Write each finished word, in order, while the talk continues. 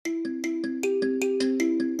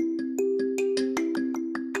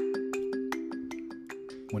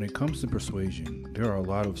When it comes to persuasion, there are a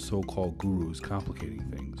lot of so-called gurus complicating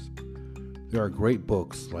things. There are great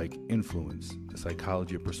books like Influence, The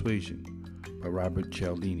Psychology of Persuasion by Robert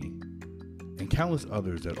Cialdini, and countless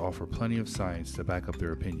others that offer plenty of science to back up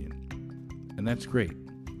their opinion. And that's great,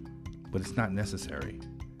 but it's not necessary.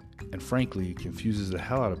 And frankly, it confuses the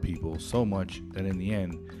hell out of people so much that in the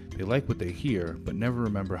end, they like what they hear, but never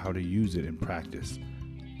remember how to use it in practice.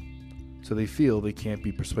 So they feel they can't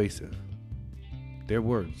be persuasive. Their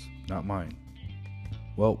words, not mine.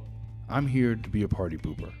 Well, I'm here to be a party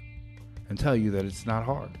pooper and tell you that it's not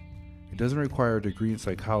hard. It doesn't require a degree in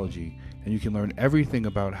psychology, and you can learn everything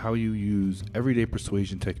about how you use everyday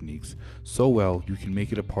persuasion techniques so well you can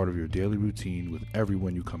make it a part of your daily routine with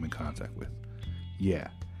everyone you come in contact with. Yeah,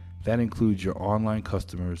 that includes your online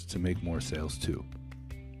customers to make more sales too.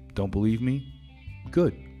 Don't believe me?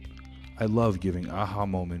 Good. I love giving aha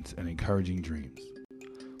moments and encouraging dreams.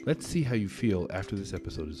 Let's see how you feel after this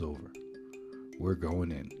episode is over. We're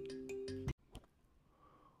going in.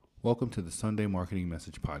 Welcome to the Sunday Marketing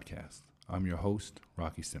Message Podcast. I'm your host,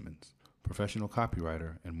 Rocky Simmons, professional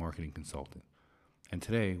copywriter and marketing consultant. And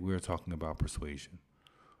today we are talking about persuasion.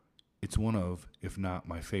 It's one of, if not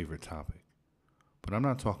my favorite topic. But I'm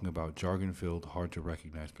not talking about jargon-filled,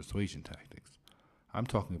 hard-to-recognize persuasion tactics. I'm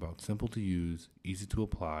talking about simple-to-use,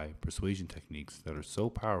 easy-to-apply persuasion techniques that are so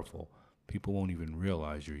powerful people won't even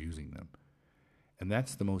realize you're using them. And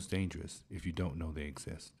that's the most dangerous if you don't know they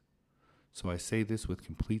exist. So I say this with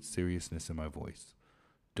complete seriousness in my voice.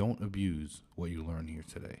 Don't abuse what you learn here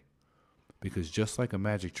today. Because just like a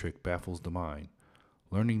magic trick baffles the mind,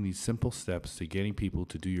 learning these simple steps to getting people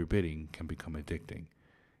to do your bidding can become addicting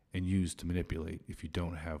and used to manipulate if you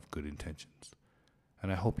don't have good intentions.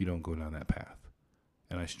 And I hope you don't go down that path.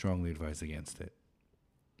 And I strongly advise against it.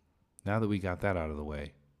 Now that we got that out of the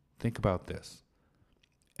way, think about this.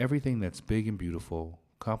 Everything that's big and beautiful,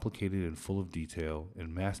 complicated and full of detail,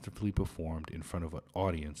 and masterfully performed in front of an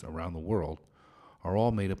audience around the world are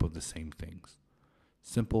all made up of the same things.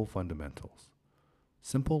 Simple fundamentals.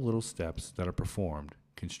 Simple little steps that are performed,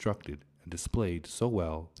 constructed, and displayed so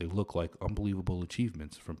well they look like unbelievable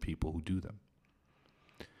achievements from people who do them.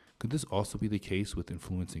 Could this also be the case with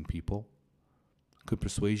influencing people? Could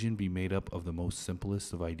persuasion be made up of the most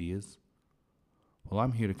simplest of ideas? Well,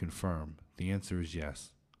 I'm here to confirm the answer is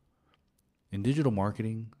yes. In digital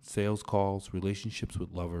marketing, sales calls, relationships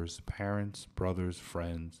with lovers, parents, brothers,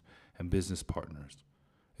 friends, and business partners,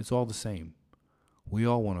 it's all the same. We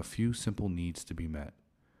all want a few simple needs to be met.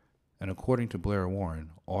 And according to Blair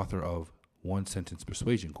Warren, author of One Sentence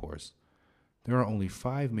Persuasion course, there are only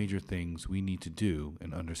 5 major things we need to do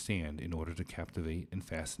and understand in order to captivate and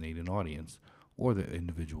fascinate an audience or the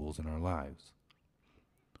individuals in our lives.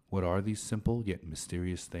 What are these simple yet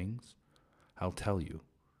mysterious things? I'll tell you.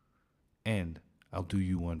 And I'll do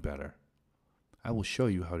you one better. I will show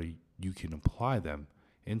you how you can apply them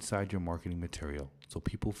inside your marketing material so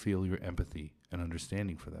people feel your empathy and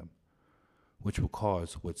understanding for them, which will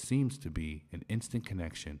cause what seems to be an instant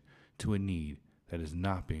connection to a need that is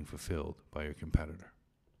not being fulfilled by your competitor.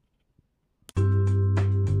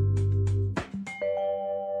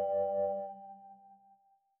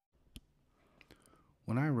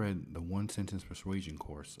 When I read the One Sentence Persuasion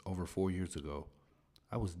course over 4 years ago,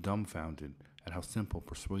 I was dumbfounded at how simple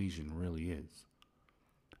persuasion really is.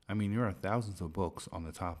 I mean, there are thousands of books on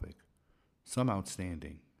the topic, some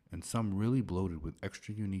outstanding, and some really bloated with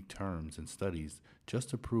extra unique terms and studies just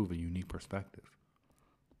to prove a unique perspective.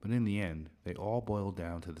 But in the end, they all boil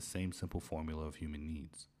down to the same simple formula of human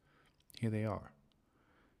needs. Here they are.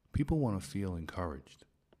 People want to feel encouraged.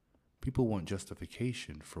 People want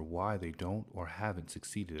justification for why they don't or haven't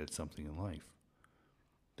succeeded at something in life.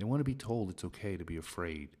 They want to be told it's okay to be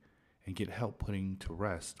afraid and get help putting to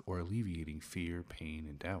rest or alleviating fear, pain,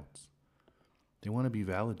 and doubts. They want to be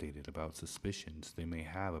validated about suspicions they may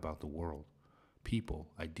have about the world, people,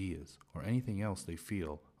 ideas, or anything else they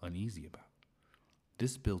feel uneasy about.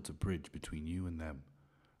 This builds a bridge between you and them,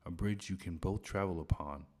 a bridge you can both travel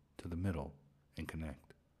upon to the middle and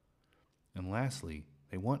connect. And lastly,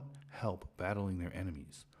 they want help battling their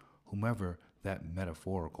enemies, whomever that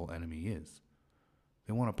metaphorical enemy is.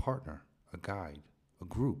 They want a partner, a guide, a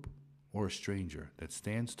group, or a stranger that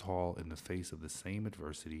stands tall in the face of the same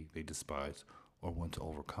adversity they despise or want to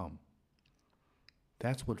overcome.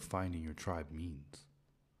 That's what finding your tribe means.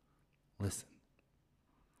 Listen,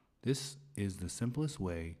 this is the simplest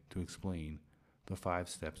way to explain the 5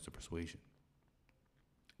 steps to persuasion.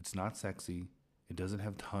 It's not sexy. It doesn't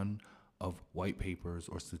have a ton of white papers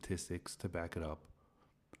or statistics to back it up.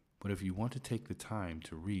 But if you want to take the time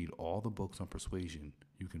to read all the books on persuasion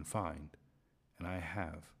you can find, and I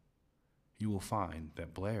have, you will find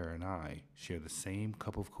that Blair and I share the same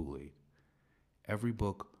cup of Kool-Aid. Every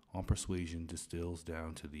book on persuasion distills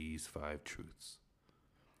down to these 5 truths.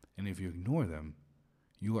 And if you ignore them,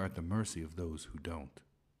 you are at the mercy of those who don't.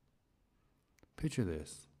 Picture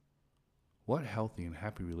this. What healthy and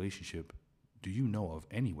happy relationship do you know of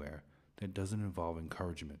anywhere that doesn't involve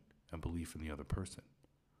encouragement and belief in the other person?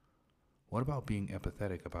 What about being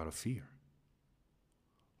empathetic about a fear?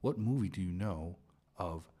 What movie do you know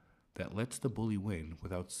of that lets the bully win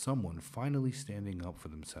without someone finally standing up for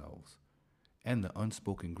themselves and the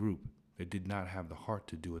unspoken group that did not have the heart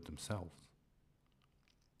to do it themselves?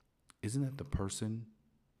 Isn't that the person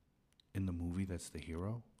in the movie that's the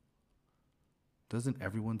hero? Doesn't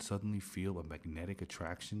everyone suddenly feel a magnetic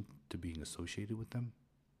attraction to being associated with them?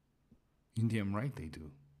 You're damn right they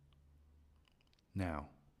do. Now,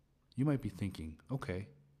 you might be thinking, okay,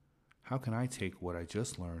 how can I take what I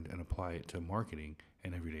just learned and apply it to marketing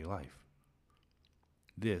and everyday life?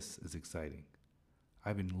 This is exciting.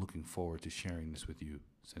 I've been looking forward to sharing this with you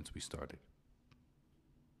since we started.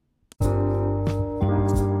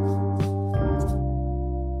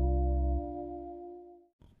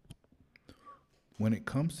 When it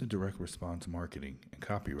comes to direct response marketing and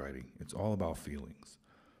copywriting, it's all about feelings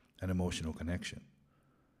and emotional connection.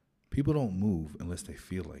 People don't move unless they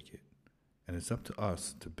feel like it, and it's up to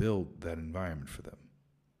us to build that environment for them.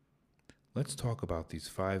 Let's talk about these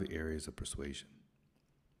 5 areas of persuasion.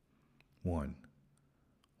 1.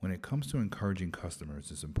 When it comes to encouraging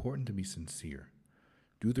customers, it's important to be sincere.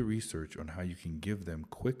 Do the research on how you can give them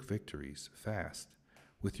quick victories fast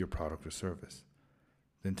with your product or service.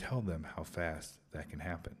 Then tell them how fast that can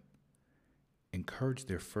happen. Encourage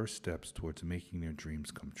their first steps towards making their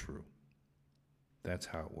dreams come true. That's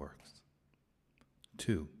how it works.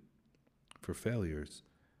 2. For failures,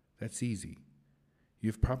 that's easy.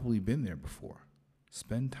 You've probably been there before.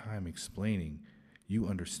 Spend time explaining you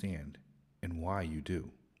understand and why you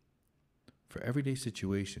do. For everyday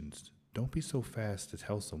situations, don't be so fast to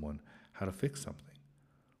tell someone how to fix something.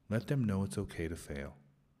 Let them know it's okay to fail.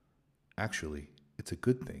 Actually, it's a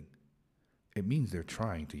good thing. It means they're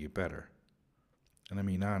trying to get better. And I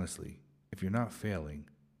mean, honestly, if you're not failing,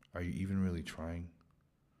 are you even really trying?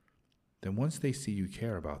 Then once they see you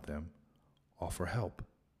care about them, offer help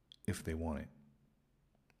if they want it.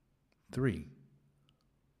 3.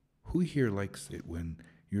 Who here likes it when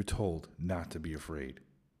you're told not to be afraid?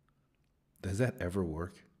 Does that ever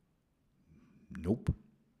work? Nope.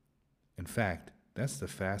 In fact, that's the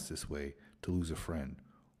fastest way to lose a friend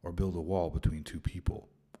or build a wall between 2 people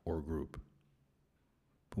or a group.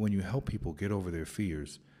 But when you help people get over their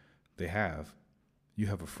fears you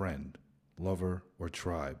have a friend, lover, or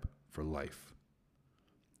tribe for life.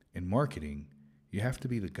 In marketing, you have to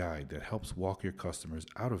be the guide that helps walk your customers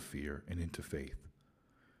out of fear and into faith.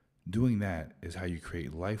 Doing that is how you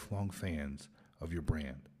create lifelong fans of your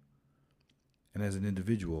brand. And as an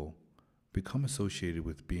individual, become associated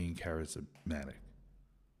with being charismatic.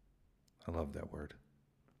 I love that word.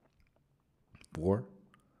 4.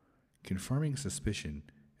 Confirming suspicion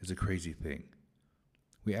is a crazy thing.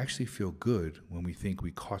 We actually feel good when we think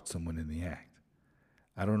we caught someone in the act.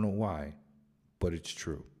 I don't know why, but it's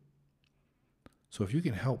true. So if you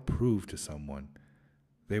can help prove to someone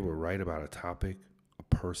they were right about a topic, a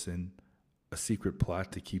person, a secret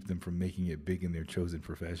plot to keep them from making it big in their chosen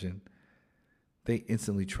profession, they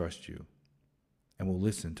instantly trust you and will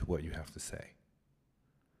listen to what you have to say.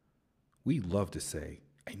 We love to say,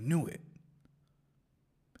 I knew it.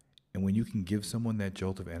 And when you can give someone that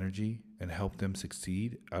jolt of energy and help them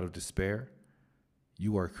succeed out of despair,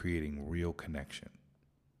 you are creating real connection.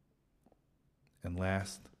 And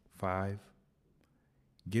last, 5,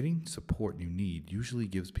 getting support you need usually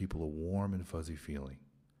gives people a warm and fuzzy feeling.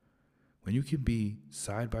 When you can be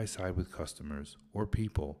side by side with customers or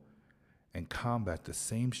people and combat the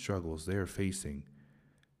same struggles they are facing,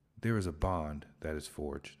 there is a bond that is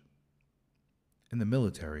forged. In the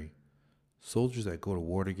military, soldiers that go to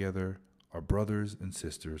war together are brothers and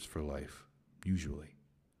sisters for life, usually.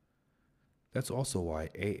 That's also why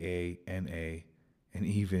AA, NA, and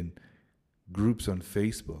even groups on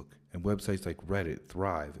Facebook and websites like Reddit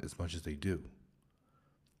thrive as much as they do.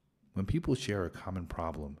 When people share a common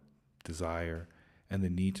problem, desire, and the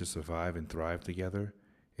need to survive and thrive together,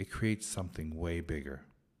 it creates something way bigger.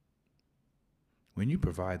 When you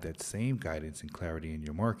provide that same guidance and clarity in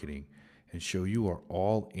your marketing and show you are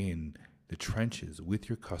all in the trenches with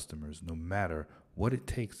your customers, no matter what it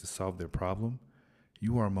takes to solve their problem,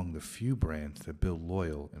 you are among the few brands that build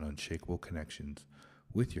loyal and unshakable connections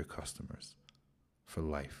with your customers for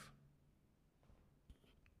life.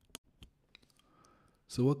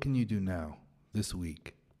 So what can you do now, this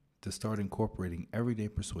week, to start incorporating everyday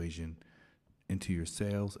persuasion into your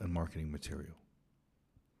sales and marketing material.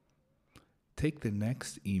 Take the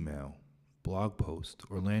next email, blog post,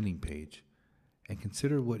 or landing page and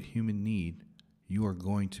consider what human need you are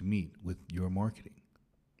going to meet with your marketing.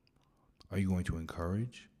 Are you going to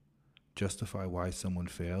encourage, justify why someone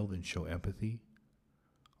failed and show empathy?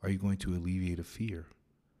 Are you going to alleviate a fear,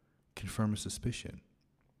 confirm a suspicion,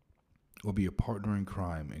 or be a partner in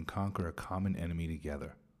crime and conquer a common enemy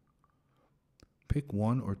together? Pick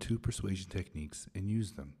 1 or 2 persuasion techniques and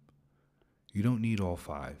use them. You don't need all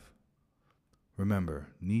 5. Remember,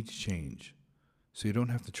 needs change, so you don't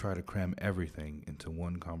have to try to cram everything into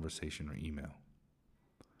one conversation or email.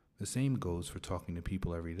 The same goes for talking to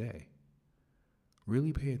people every day.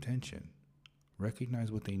 Really pay attention,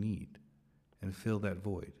 recognize what they need, and fill that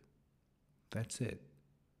void. That's it.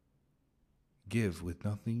 Give with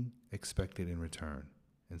nothing expected in return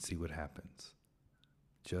and see what happens.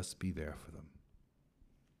 Just be there for them.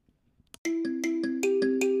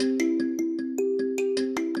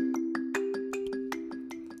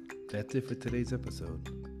 That's it for today's episode.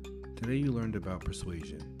 Today you learned about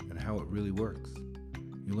persuasion and how it really works.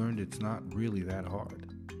 You learned it's not really that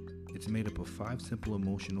hard. It's made up of 5 simple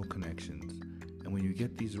emotional connections, and when you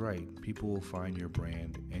get these right, people will find your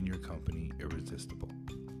brand and your company irresistible.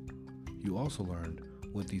 You also learned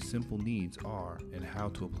what these simple needs are and how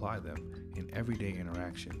to apply them in everyday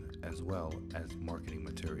interaction as well as marketing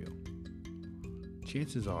material.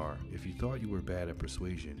 Chances are, if you thought you were bad at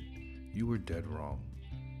persuasion, you were dead wrong.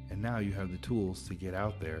 And now you have the tools to get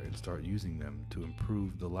out there and start using them to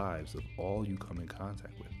improve the lives of all you come in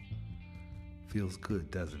contact with. Feels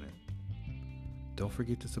good, doesn't it? Don't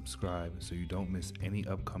forget to subscribe so you don't miss any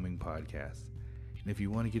upcoming podcasts. And if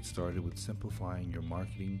you want to get started with simplifying your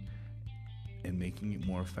marketing and making it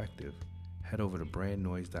more effective, head over to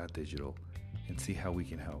brandnoise.digital and see how we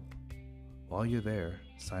can help. While you're there,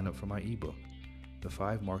 sign up for my ebook, The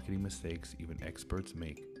 5 Marketing Mistakes Even Experts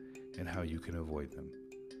Make and How You Can Avoid Them.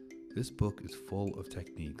 This book is full of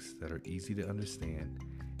techniques that are easy to understand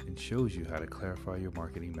and shows you how to clarify your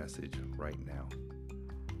marketing message right now.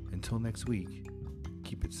 Until next week,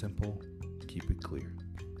 keep it simple, keep it clear.